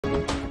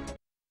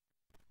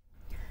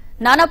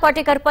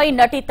నానాపాటేకర్ పై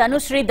నటి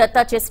తనుశ్రీ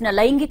దత్తా చేసిన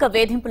లైంగిక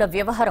వేధింపుల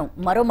వ్యవహారం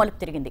మరో మలుపు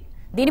తిరిగింది.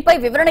 దీనిపై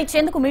వివరణ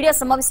ఇచ్చేందుకు మీడియా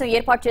సమావేశం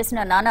ఏర్పాటు చేసిన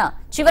నానా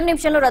చివరి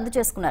నిమిషంలో రద్దు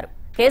చేసుకున్నారు.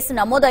 కేసు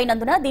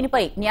నమోదైనందున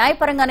దీనిపై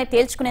న్యాయపరంగానే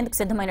తేల్చుకునేందుకు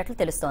సిద్దమైనట్లు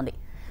తెలుస్తోంది.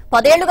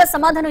 10 ఏళ్లుగా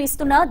సమాధానం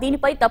ఇస్తున్నా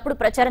దీనిపై తప్పుడు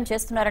ప్రచారం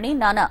చేస్తున్నారని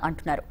నానా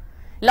అంటున్నారు.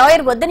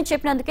 లాయర్ వద్దని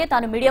చెప్పినందుకే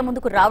తాను మీడియా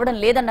ముందుకు రావడం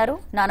లేదన్నారు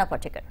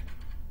నానాపాటేకర్.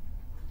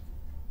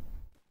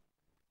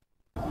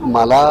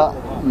 मला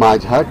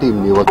माझ्या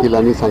टीमने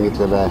वकिलांनी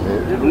सांगितलेलं आहे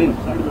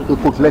की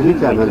कुठल्याही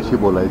चॅनलशी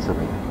बोलायचं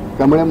नाही.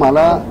 त्यामुळे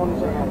मला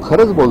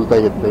खरंच बोलता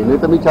येत नाही. नाही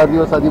तर मी 4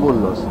 दिवस आधी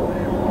बोललो असतो.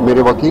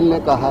 मेरे वकील ने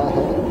कहा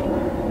है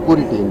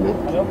पूरी टीम ने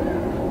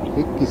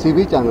कि किसी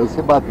भी चैनल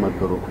से बात मत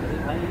करो.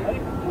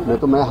 मैं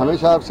तो मैं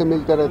हमेशा आपसे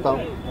मिलते रहता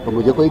हूँ तो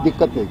मुझे कोई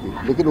दिक्कत नहीं थी,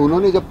 लेकिन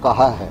उन्होंने जब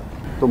कहा है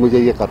तो मुझे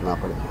ये करना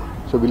पड़ेगा.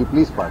 So will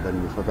please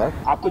pardon me for that.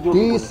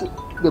 Please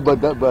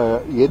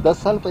ये 10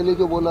 साल पहले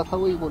जो बोला था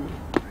वही बोलो.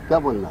 क्या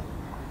बोलना है?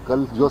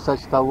 कल जो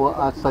सच था वो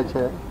आज सच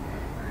है,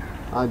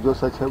 आज जो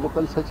सच है वो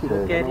कल सच ही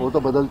रहेगा. वो तो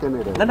बदलते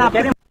नहीं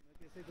रहेगा.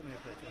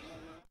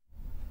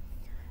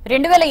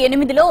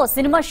 2008లో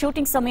సినిమా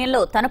షూటింగ్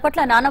సమయంలో తన పట్ల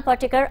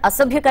నానాపాటేకర్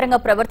అసభ్యకరంగా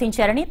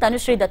ప్రవర్తించారని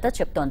తనుశ్రీ దత్తా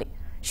చెప్తోంది.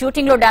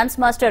 షూటింగ్ లో డాన్స్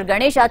మాస్టర్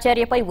గణేష్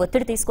ఆచార్యపై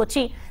ఒత్తిడి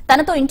తీసుకొచ్చి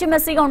తనతో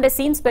ఇంటిమెసీగా ఉండే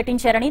సీన్స్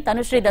పెట్టించారని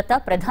తనుశ్రీ దత్తా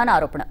ప్రధాన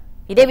ఆరోపణ.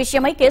 ఇదే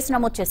విషయమై కేసు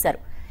నమోదు చేశారు.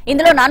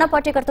 ఇందులో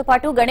నానాపాటేకర్ తో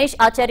పాటు గణేష్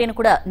ఆచార్యను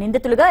కూడా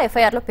నిందితులుగా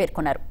ఎఫ్ఐఆర్ లో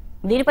పేర్కొన్నారు.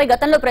 దీనిపై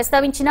గతంలో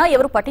ప్రస్తావించినా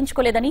ఎవరూ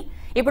పట్టించుకోలేదని,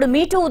 ఇప్పుడు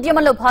మీటూ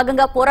ఉద్యమంలో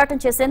భాగంగా పోరాటం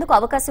చేసేందుకు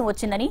అవకాశం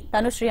వచ్చిందని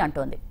తనుశ్రీ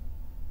అంటోంది.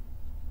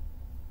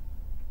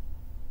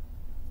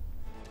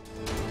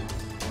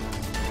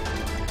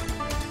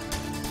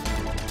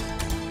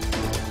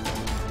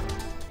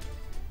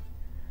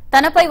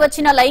 తనపై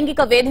వచ్చిన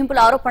లైంగిక వేధింపుల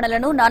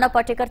ఆరోపణలను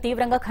నానాపాటేకర్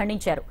తీవ్రంగా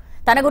ఖండించారు.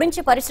 తన గురించి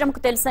పరిశ్రమకు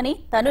తెలుసని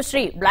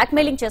తనుశ్రీ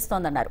బ్లాక్మెయిలింగ్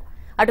చేస్తోందన్నారు.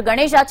 అటు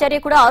గణేష్ ఆచార్య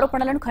కూడా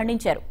ఆరోపణలను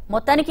ఖండించారు.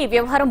 మొత్తానికి ఈ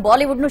వ్యవహారం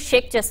బాలీవుడ్ ను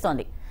షేక్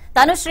చేస్తోంది.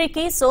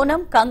 తనుశ్రీకి సోనం,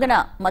 కంగనా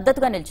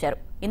మద్దతుగా నిలిచారు.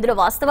 ఇందులో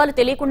వాస్తవాలు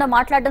తెలియకుండా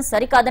మాట్లాడడం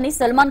సరికాదని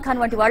సల్మాన్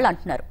ఖాన్ వంటి వాళ్లు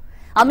అంటున్నారు.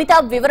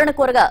 అమితాబ్ వివరణ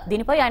కోరగా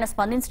దీనిపై ఆయన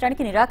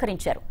స్పందించడానికి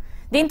నిరాకరించారు.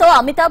 దీంతో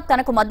అమితాబ్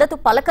తనకు మద్దతు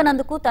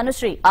పలకనందుకు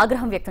తనుశ్రీ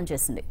ఆగ్రహం వ్యక్తం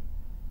చేసింది.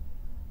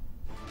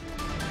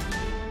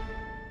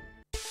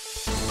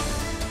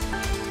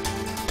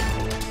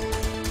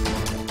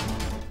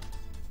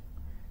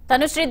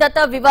 తనుశ్రీ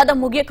దత్తా వివాదం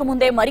ముగియక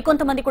ముందే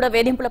మరికొంతమంది కూడా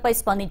వేధింపులపై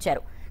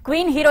స్పందించారు.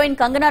 క్వీన్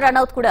హీరోయిన్ కంగనా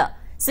రనౌత్ కూడా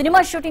సినిమా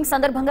షూటింగ్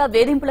సందర్భంగా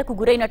వేధింపులకు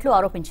గురైనట్లు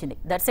ఆరోపించింది.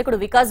 దర్శకుడు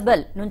వికాస్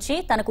బల్ నుంచి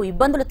తనకు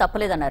ఇబ్బందులు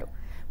తప్పలేదన్నారు.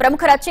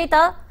 ప్రముఖ రచయిత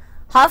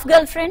హాఫ్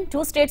గర్ల్ ఫ్రెండ్,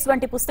 2 స్టేట్స్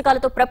వంటి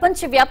పుస్తకాలతో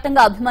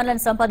ప్రపంచవ్యాప్తంగా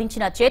అభిమానులను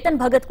సంపాదించిన చేతన్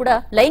భగత్ కూడా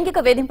లైంగిక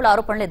వేధింపుల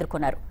ఆరోపణలు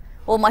ఎదుర్కొన్నారు.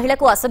 ఓ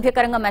మహిళకు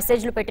అసభ్యకరంగా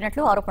మెసేజ్లు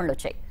పెట్టినట్లు ఆరోపణలు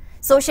వచ్చాయి.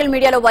 సోషల్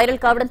మీడియాలో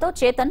వైరల్ కావడంతో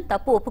చేతన్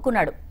తప్పు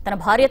ఒప్పుకున్నాడు. తన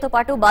భార్యతో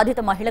పాటు బాధిత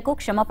మహిళకు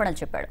క్షమాపణలు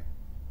చెప్పాడు.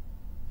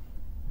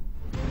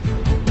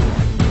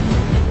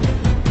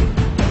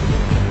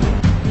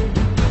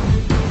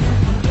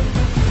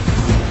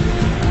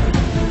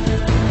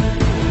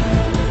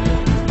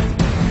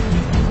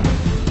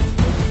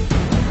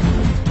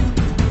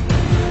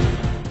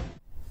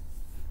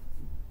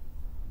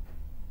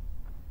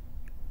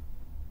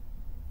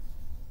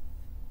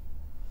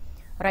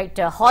 రైట్,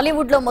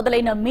 హాలీవుడ్ లో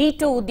మొదలైన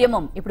మీటూ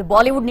ఉద్యమం ఇప్పుడు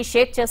బాలీవుడ్ ని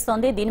షేక్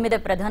చేస్తోంది. దీని మీద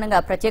ప్రధానంగా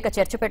ప్రత్యేక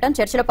చర్చ పెట్టాం.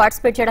 చర్చలో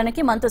పార్టిసిపేట్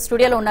చేయడానికి మనతో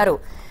స్టూడియోలో ఉన్నారు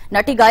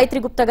నటి గాయత్రి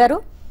గుప్తా గారు,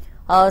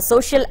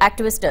 సోషల్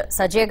యాక్టివిస్ట్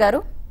సజయ్ గారు,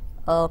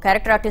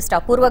 క్యారెక్టర్ ఆర్టిస్ట్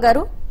అపూర్వ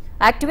గారు,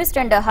 activist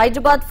and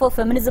Hyderabad for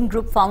feminism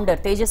group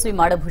founder Tejaswi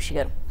Madabhushi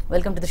గారు.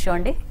 వెల్కమ్ టు ది షో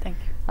అండి.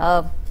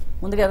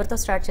 ముందుగా ఎవరితో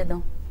స్టార్ట్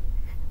చేద్దాం?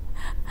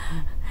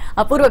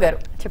 అపూర్వ గారు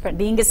చెప్పండి.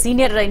 బీయింగ్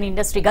సీనియర్ ఇన్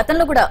ఇండస్ట్రీ,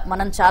 గతంలో కూడా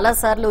మనం చాలా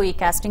సార్లు ఈ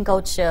casting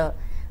couch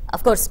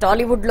of course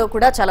Tollywood లో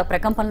కూడా చాలా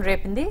ప్రకంపనలు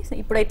రేపింది.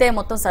 ఇప్పుడైతే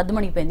మొత్తం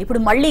సద్దుమణిపోయింది. ఇప్పుడు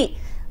మళ్ళీ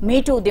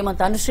మీటూ ఉద్యమం,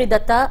 తనుశ్రీ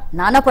దత్తా,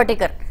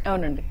 నానాపాటేకర్,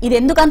 అవునండి, ఇది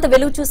ఎందుకు అంత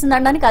వెలుగు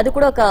చూసిందనడానికి అది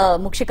కూడా ఒక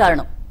ముఖ్య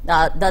కారణం.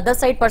 ద అదర్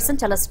సైడ్ పర్సన్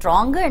చాలా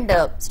స్ట్రాంగ్ అండ్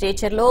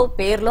స్టేచర్ లో,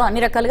 పేరులో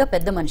అన్ని రకాలుగా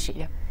పెద్ద మనిషి.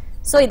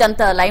 సో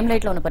ఇదంతా లైమ్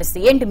లైట్ లో ఉన్న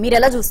పరిస్థితి ఏంటి, మీరు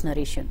ఎలా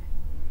చూస్తున్నారు ఈ ఇష్యూని?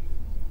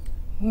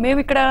 మేము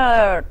ఇక్కడ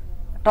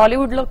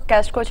టాలీవుడ్ లో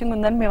క్యాస్ట్ కోచింగ్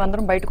ఉందని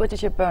మేమందరం బయటకు వచ్చి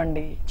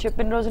చెప్పామండి.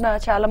 చెప్పిన రోజున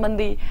చాలా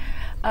మంది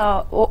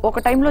ఒక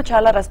టైంలో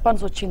చాలా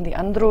రెస్పాన్స్ వచ్చింది.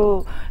 అందరూ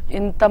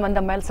ఇంతమంది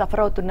అమ్మాయిలు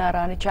సఫర్ అవుతున్నారా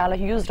అని చాలా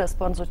హ్యూజ్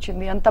రెస్పాన్స్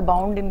వచ్చింది. అంత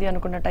బాగుండింది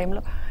అనుకున్న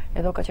టైంలో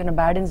ఏదో ఒక చిన్న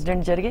బ్యాడ్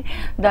ఇన్సిడెంట్ జరిగి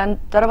దాని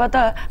తర్వాత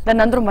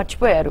దాన్ని అందరూ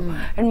మర్చిపోయారు.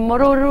 అండ్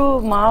మరోరు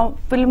మా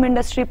ఫిల్మ్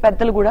ఇండస్ట్రీ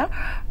పెద్దలు కూడా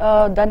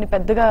దాన్ని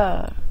పెద్దగా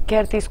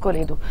కేర్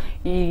తీసుకోలేదు.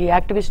 ఈ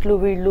యాక్టివిస్టులు,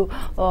 వీళ్ళు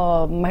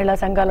మహిళా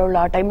సంఘాల వాళ్ళు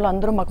ఆ టైంలో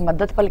అందరూ మాకు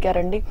మద్దతు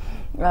పలికారండి.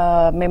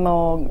 మేము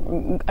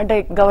అంటే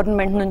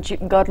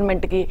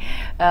గవర్నమెంట్కి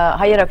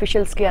హైయర్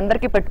అఫీషియల్స్కి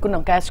అందరికీ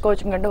పెట్టుకున్నాం క్యాస్ట్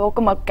కోచింగ్ అంటే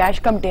ఒక మాకు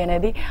క్యాష్ కమిటీ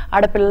అనేది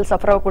ఆడపిల్లలు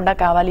సఫర్ అవ్వకుండా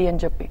కావాలి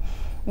అని చెప్పి.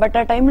 బట్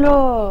ఆ టైంలో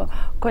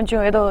కొంచెం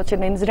ఏదో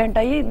చిన్న ఇన్సిడెంట్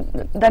అయ్యి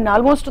దాన్ని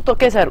ఆల్మోస్ట్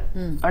తొక్కేశారు.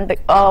 అంటే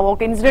ఒక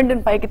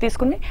ఇన్సిడెంట్ పైకి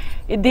తీసుకుని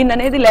దీన్ని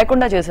అనేది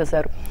లేకుండా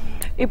చేసేసారు.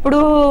 ఇప్పుడు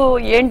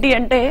ఏంటి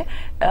అంటే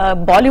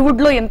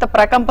బాలీవుడ్ లో ఎంత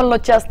ప్రకంపనలు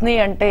వచ్చేస్తున్నాయి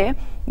అంటే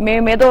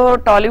మేమేదో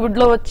టాలీవుడ్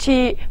లో వచ్చి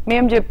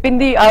మేము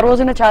చెప్పింది ఆ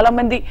రోజున చాలా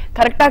మంది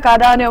కరెక్టా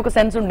కాదా అనే ఒక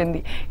సెన్స్ ఉండింది.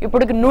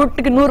 ఇప్పుడు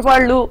 100కి 100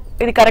 వాళ్ళు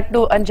ఇది కరెక్ట్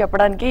అని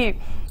చెప్పడానికి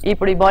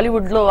ఇప్పుడు ఈ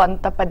బాలీవుడ్ లో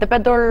అంత పెద్ద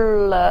పెద్ద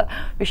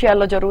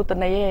విషయాల్లో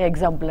జరుగుతున్నాయే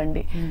ఎగ్జాంపుల్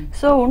అండి.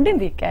 సో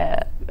ఉండింది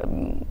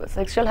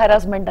సెక్షువల్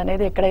హెరాస్మెంట్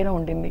అనేది ఎక్కడైనా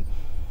ఉండింది.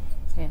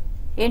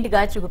 ఏంటి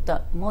Gayatri Gupta,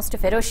 most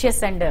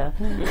ferocious and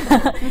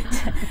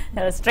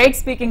straight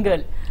speaking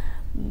girl,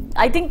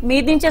 I think మీ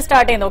నుంచే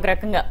స్టార్ట్ అయింది ఒక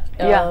రకంగా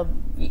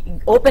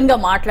ఓపెన్ గా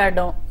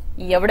మాట్లాడడం,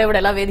 ఎవడెవడు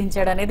ఎలా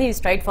వేధించాడు అనేది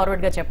స్ట్రైట్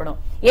ఫార్వర్డ్ గా చెప్పడం.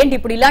 ఏంటి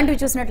ఇప్పుడు ఇలాంటివి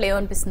చూసినట్లు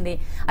ఏమనిపిస్తుంది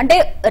అంటే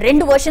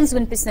 2 వర్షన్స్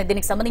వినిపిస్తున్నాయి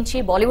దీనికి సంబంధించి.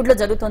 బాలీవుడ్ లో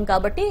జరుగుతుంది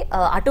కాబట్టి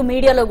అటు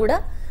మీడియాలో కూడా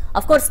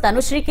అఫ్ కోర్స్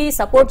తనుశ్రీకి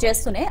సపోర్ట్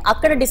చేస్తూనే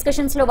అక్కడ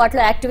డిస్కషన్స్ లో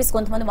వాటిలో యాక్టివిస్ట్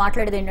కొంతమంది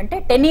మాట్లాడేది ఏంటంటే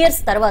 10 years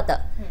తర్వాత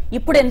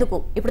ఇప్పుడు ఎందుకు,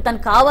 ఇప్పుడు తను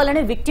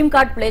కావాలని విక్టిమ్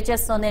కార్డ్ ప్లే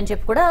చేస్తోంది అని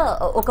చెప్పి కూడా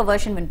ఒక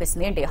వర్షన్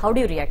వినిపిస్తుంది. ఏంటి, హౌ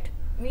డు యు రియాక్ట్?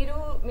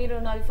 మీరు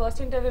నా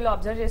ఫస్ట్ ఇంటర్వ్యూలో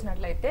అబ్జర్వ్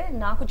చేసినట్లయితే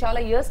నాకు చాలా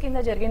ఇయర్స్ కింద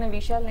జరిగిన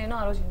విషయాలు నేను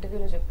ఆ రోజు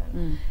ఇంటర్వ్యూలో చెప్పాను.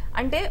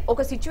 అంటే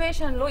ఒక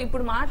సిచ్యువేషన్ లో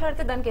ఇప్పుడు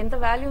మాట్లాడితే దానికి ఎంత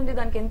వాల్యూ ఉంది,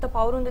 దానికి ఎంత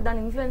పవర్ ఉంది, దాని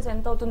ఇన్ఫ్లుయెన్స్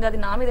ఎంత అవుతుంది, అది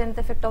నా మీద ఎంత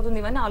ఎఫెక్ట్ అవుతుంది,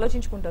 ఇవన్నీ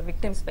ఆలోచించుకుంటారు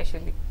విక్టిమ్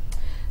స్పెషల్లీ.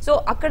 సో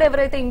అక్కడ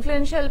ఎవరైతే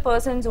ఇన్ఫ్లుయెన్షియల్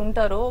పర్సన్స్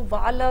ఉంటారో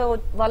వాళ్ళ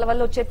వల్ల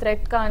వచ్చే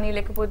థ్రెట్ కానీ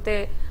లేకపోతే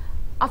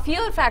ఆ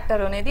ఫియర్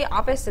ఫ్యాక్టర్ అనేది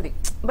ఆపేస్తుంది.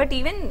 బట్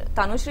ఈవెన్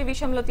తనుశ్రీ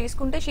విషయంలో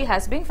తీసుకుంటే she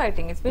has been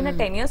fighting, it's been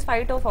 10 years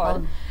fight of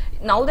all.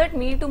 Now that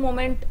me to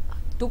moment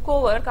took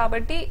over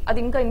కాబట్టి అది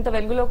ఇంకా ఇంత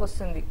వెలుగులోకి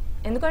వస్తుంది.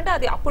 ఎందుకంటే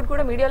అది అప్పుడు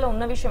కూడా మీడియాలో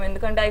ఉన్న విషయం.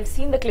 ఎందుకంటే I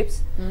seen the clips,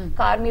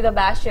 car మీద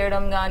బ్యాష్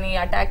చేయడం గానీ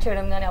అటాక్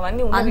చేయడం గానీ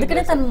అవన్నీ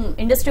అందుకనే తను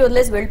ఇండస్ట్రీ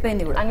వదిలేసి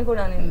వెళ్ళిపోయింది అని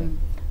కూడా అనింది.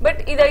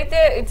 బట్ ఇదైతే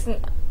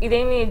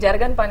ఇదేమి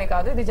జరగని పని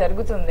కాదు, ఇది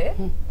జరుగుతుంది.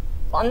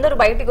 అందరూ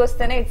బయటికి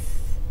వస్తేనే ఇట్స్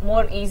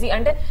మోర్ ఈజీ.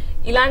 అంటే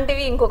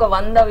ఇలాంటివి ఇంకొక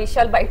 100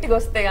 విషయాలు బయటికి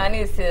వస్తే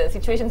గానీ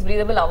సిచ్యువేషన్స్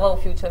బ్రీదబుల్ అవ్వవు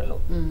ఫ్యూచర్ లో.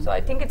 So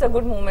I think it's a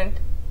good moment.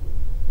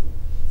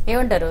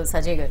 ఏమంటారు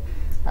సజయ్ గారు?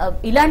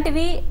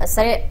 ఇలాంటివి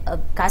సరే,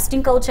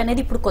 కాస్టింగ్ కౌచ్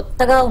అనేది ఇప్పుడు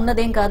కొత్తగా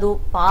ఉన్నదేం కాదు,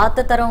 పాత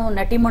తరం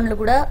నటీమణులు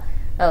కూడా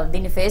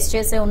దీన్ని ఫేస్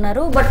చేసే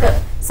ఉన్నారు. బట్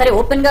సరే,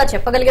 ఓపెన్ గా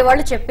చెప్పగలిగే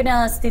వాళ్ళు చెప్పిన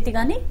స్థితి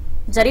కానీ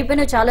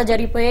జరిగిపోయినవి చాలా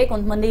జరిగిపోయాయి.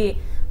 కొంతమంది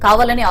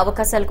కావాలని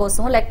అవకాశాల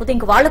కోసం లేకపోతే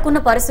ఇంక వాళ్లకున్న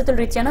పరిస్థితుల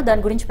రీత్యానో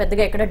దాని గురించి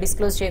పెద్దగా ఎక్కడ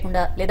డిస్క్లోజ్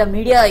చేయకుండా లేదా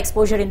మీడియా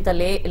ఎక్స్పోజర్ ఇంత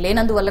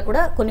లేనందువల్ల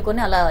కూడా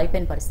కొన్ని అలా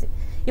అయిపోయిన పరిస్థితి.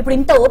 ఇప్పుడు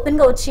ఇంత ఓపెన్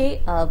గా వచ్చి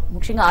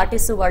ముఖ్యంగా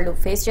ఆర్టిస్ట్ వాళ్ళు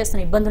ఫేస్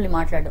చేస్తున్న ఇబ్బందుల్ని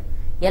మాట్లాడడం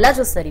ఎలా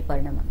చూస్తారు ఈ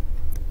పరిణామం?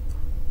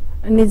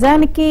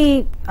 నిజానికి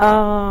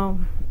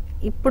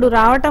ఇప్పుడు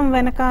రావటం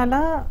వెనకాల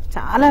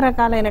చాలా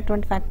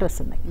రకాలైనటువంటి ఫ్యాక్టర్స్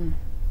ఉన్నాయి.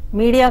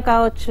 మీడియా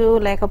కావచ్చు,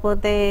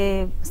 లేకపోతే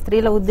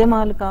స్త్రీల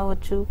ఉద్యమాలు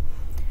కావచ్చు,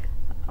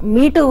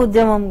 మీటూ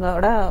ఉద్యమం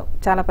కూడా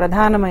చాలా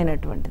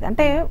ప్రధానమైనటువంటిది.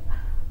 అంటే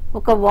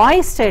ఒక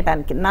వాయిస్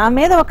చేయటానికి, నా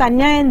మీద ఒక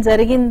అన్యాయం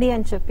జరిగింది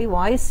అని చెప్పి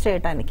వాయిస్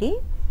చేయటానికి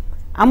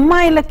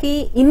అమ్మాయిలకి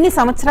ఇన్ని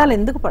సంవత్సరాలు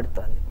ఎందుకు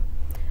పడుతుంది?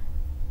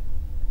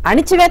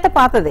 అణిచివేత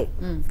పాతదే,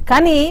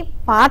 కానీ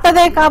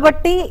పాతదే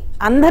కాబట్టి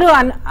అందరూ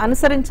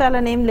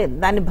అనుసరించాలని ఏం లేదు,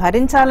 దాన్ని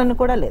భరించాలని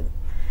కూడా లేదు.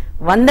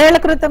 100 ఏళ్ల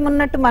క్రితం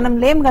ఉన్నట్టు మనం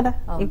లేం కదా.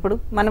 ఇప్పుడు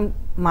మనం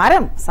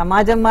మారాం,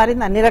 సమాజం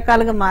మారింది, అన్ని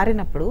రకాలుగా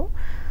మారినప్పుడు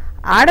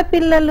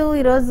ఆడపిల్లలు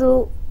ఈరోజు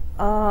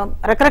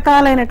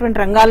రకరకాలైనటువంటి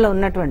రంగాల్లో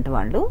ఉన్నటువంటి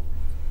వాళ్ళు,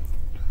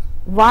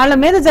 వాళ్ళ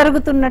మీద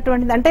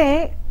జరుగుతున్నటువంటిది అంటే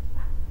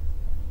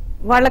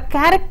వాళ్ళ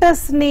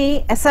క్యారెక్టర్స్ ని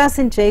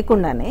అసాసిన్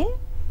చేయకుండానే,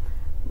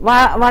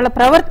 వాళ్ళ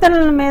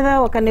ప్రవర్తనల మీద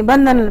ఒక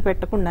నిబంధనలు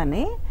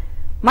పెట్టకుండానే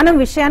మనం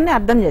విషయాన్ని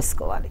అర్థం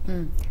చేసుకోవాలి.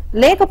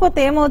 లేకపోతే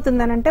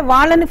ఏమవుతుందనంటే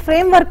వాళ్ళని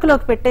ఫ్రేమ్ వర్క్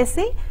లోకి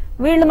పెట్టేసి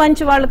వీళ్ళు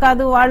మంచి వాళ్ళు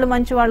కాదు, వాళ్ళు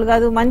మంచి వాళ్ళు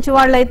కాదు, మంచి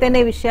వాళ్ళు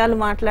అయితేనే విషయాలు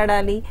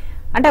మాట్లాడాలి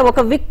అంటే ఒక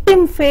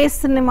విక్టిమ్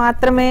ఫేస్ ని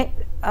మాత్రమే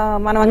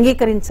మనం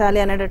అంగీకరించాలి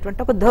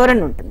అనేటటువంటి ఒక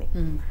ధోరణి ఉంటుంది.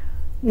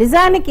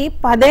 నిజానికి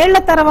 10 ఏళ్ల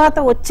తర్వాత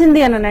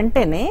వచ్చింది అని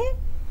అంటేనే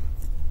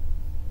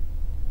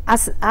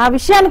ఆ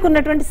విషయానికి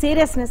ఉన్నటువంటి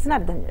సీరియస్నెస్ ని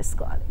అర్థం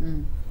చేసుకోవాలి.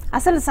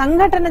 అసలు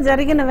సంఘటన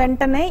జరిగిన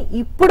వెంటనే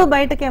ఇప్పుడు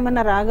బయటకు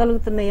ఏమన్నా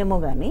రాగలుగుతున్నాయేమో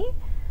గాని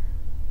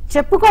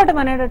చెప్పుకోవటం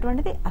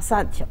అనేటటువంటిది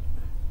అసాధ్యం.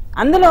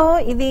 అందులో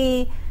ఇది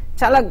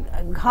చాలా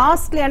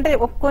ఘాస్ట్లీ, అంటే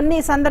కొన్ని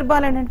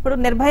సందర్భాలు ఏంటంటే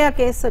నిర్భయ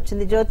కేసు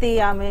వచ్చింది, జ్యోతి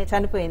ఆమె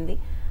చనిపోయింది.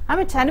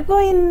 ఆమె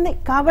చనిపోయింది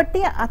కాబట్టి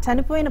ఆ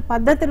చనిపోయిన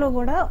పద్ధతిలో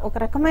కూడా ఒక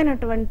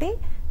రకమైనటువంటి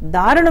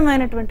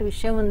దారుణమైనటువంటి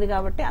విషయం ఉంది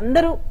కాబట్టి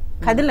అందరూ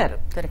కదిలారు.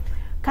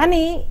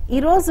 కానీ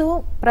ఈరోజు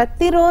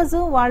ప్రతిరోజు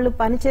వాళ్ళు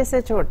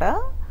పనిచేసే చోట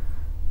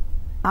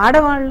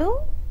ఆడవాళ్ళు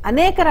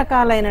అనేక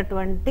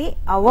రకాలైనటువంటి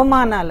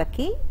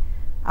అవమానాలకి,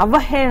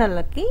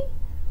 అవహేళనలకి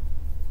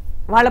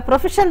వాళ్ళ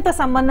ప్రొఫెషన్ తో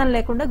సంబంధం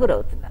లేకుండా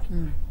గురవుతున్నారు.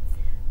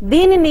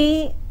 దీనిని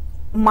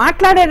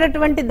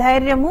మాట్లాడేటటువంటి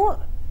ధైర్యము,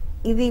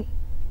 ఇది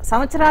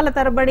సంవత్సరాల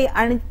తరబడి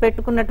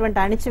పెట్టుకున్నటువంటి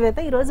అణిచివేత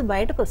ఈరోజు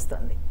బయటకు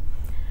వస్తుంది.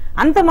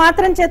 అంత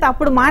మాత్రం చేత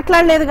అప్పుడు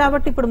మాట్లాడలేదు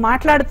కాబట్టి ఇప్పుడు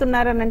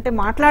మాట్లాడుతున్నారని అంటే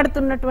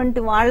మాట్లాడుతున్నటువంటి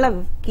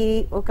వాళ్ళకి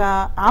ఒక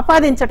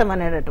ఆపాదించటం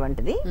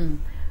అనేటటువంటిది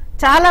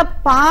చాలా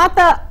పాత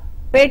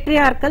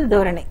పేట్రియార్కల్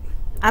ధోరణి,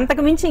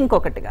 అంతకు మించి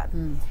ఇంకొకటి కాదు.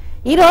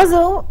 ఈరోజు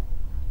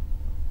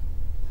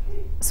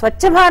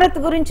స్వచ్ఛ భారత్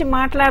గురించి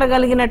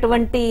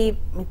మాట్లాడగలిగినటువంటి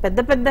పెద్ద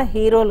పెద్ద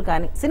హీరోలు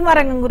కానీ సినిమా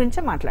రంగం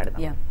గురించే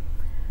మాట్లాడదాం.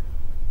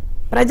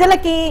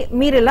 ప్రజలకి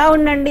మీరు ఇలా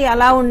ఉండండి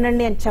అలా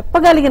ఉండండి అని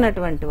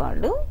చెప్పగలిగినటువంటి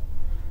వాళ్ళు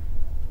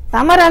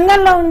తమ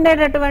రంగంలో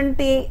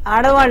ఉండేటటువంటి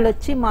ఆడవాళ్ళు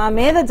వచ్చి మా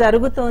మీద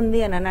జరుగుతోంది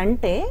అని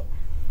అంటే,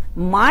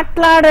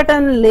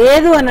 మాట్లాడటం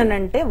లేదు అని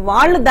అంటే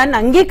వాళ్ళు దాన్ని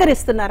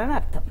అంగీకరిస్తున్నారని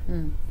అర్థం.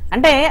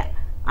 అంటే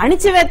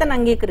అణిచివేతను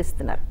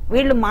అంగీకరిస్తున్నారు.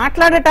 వీళ్ళు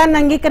మాట్లాడటాన్ని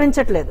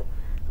అంగీకరించట్లేదు,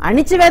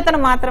 అణిచివేతను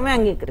మాత్రమే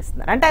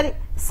అంగీకరిస్తున్నారు. అంటే అది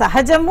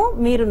సహజము,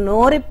 మీరు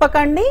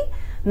నోరిప్పకండి,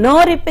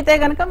 నోరిప్పితే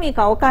గనక మీకు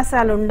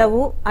అవకాశాలు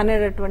ఉండవు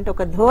అనేటటువంటి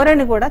ఒక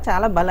ధోరణి కూడా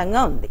చాలా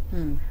బలంగా ఉంది.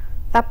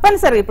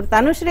 తప్పనిసరి ఇప్పుడు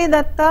తనుశ్రీ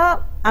దత్త,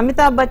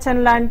 అమితాబ్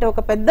బచ్చన్ లాంటి ఒక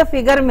పెద్ద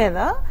ఫిగర్ మీద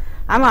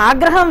ఆమె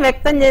ఆగ్రహం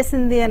వ్యక్తం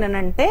చేసింది అని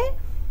అంటే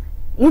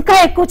ఇంకా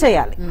ఎక్కువ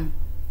చేయాలి.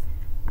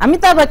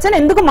 అమితాబ్ బచ్చన్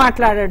ఎందుకు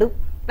మాట్లాడాడు,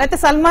 లేకపోతే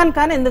సల్మాన్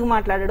ఖాన్ ఎందుకు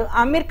మాట్లాడాడు,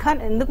 ఆమిర్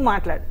ఖాన్ ఎందుకు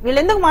మాట్లాడు, వీళ్ళు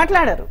ఎందుకు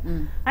మాట్లాడారు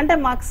అంటే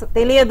మాకు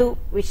తెలియదు,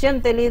 విషయం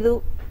తెలియదు,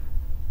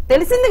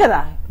 తెలిసింది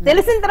కదా,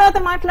 తెలిసిన తర్వాత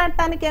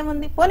మాట్లాడటానికి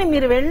ఏముంది, పోనీ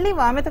మీరు వెళ్ళి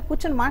ఆమెతో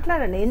కూర్చొని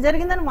మాట్లాడండి, ఏం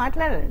జరిగిందని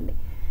మాట్లాడండి.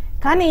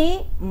 కానీ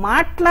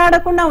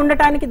మాట్లాడకుండా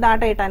ఉండటానికి,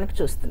 దాటేయటానికి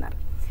చూస్తున్నారు.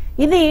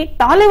 ఇది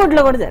టాలీవుడ్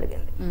లో కూడా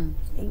జరిగింది.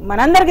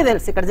 మనందరికీ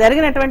తెలుసు ఇక్కడ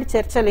జరిగినటువంటి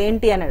చర్చలు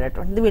ఏంటి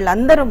అనేటటువంటిది.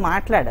 వీళ్ళందరూ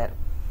మాట్లాడారు,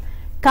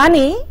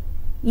 కానీ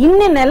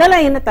ఇన్ని నెలలు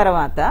అయిన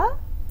తర్వాత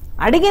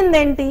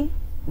అడిగిందేంటి,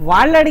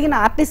 వాళ్ళు అడిగిన,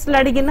 ఆర్టిస్టులు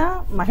అడిగినా,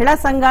 మహిళా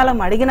సంఘాలం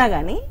అడిగినా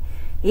గానీ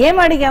ఏం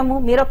అడిగాము,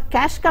 మీరు ఒక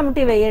క్యాష్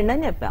కమిటీ వేయండి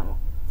అని చెప్పాము.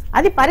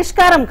 అది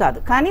పరిష్కారం కాదు,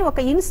 కానీ ఒక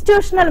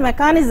ఇన్స్టిట్యూషనల్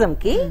మెకానిజం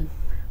కి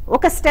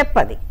ఒక స్టెప్.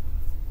 అది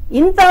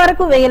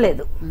ఇంతవరకు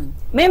వేయలేదు,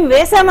 మేము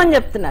వేసామని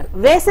చెప్తున్నారు.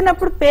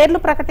 వేసినప్పుడు పేర్లు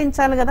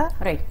ప్రకటించాలి కదా.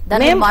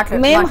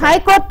 మేము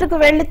హైకోర్టుకు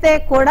వెళ్లితే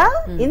కూడా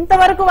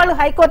ఇంతవరకు వాళ్ళు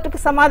హైకోర్టుకు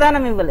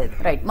సమాధానం ఇవ్వలేదు.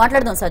 రైట్,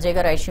 మాట్లాడదాం సజయ్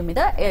గారు ఇష్యూ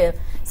మీద.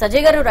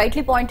 సజయ్ గారు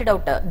రైట్లీ పాయింటెడ్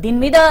అవుట్, దీని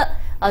మీద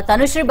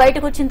తనుశ్రీ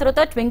బయటకు వచ్చిన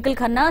తర్వాత ట్వింకిల్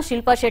ఖన్నా,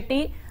 శిల్పా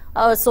శెట్టి,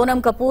 సోనం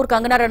కపూర్,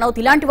 కంగనా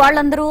రనౌత్ ఇలాంటి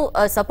వాళ్ళందరూ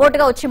సపోర్ట్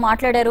గా వచ్చి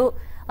మాట్లాడారు,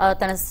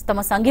 తమ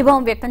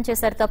సంఘీభావం వ్యక్తం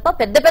చేశారు తప్ప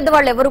పెద్ద పెద్ద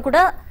వాళ్ళు ఎవరు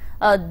కూడా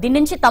దీని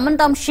నుంచి తమను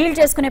తాము షీల్డ్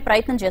చేసుకునే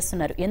ప్రయత్నం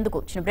చేస్తున్నారు. ఎందుకు?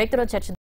 చిన్న బ్రేక్ తర్వాత చర్చ.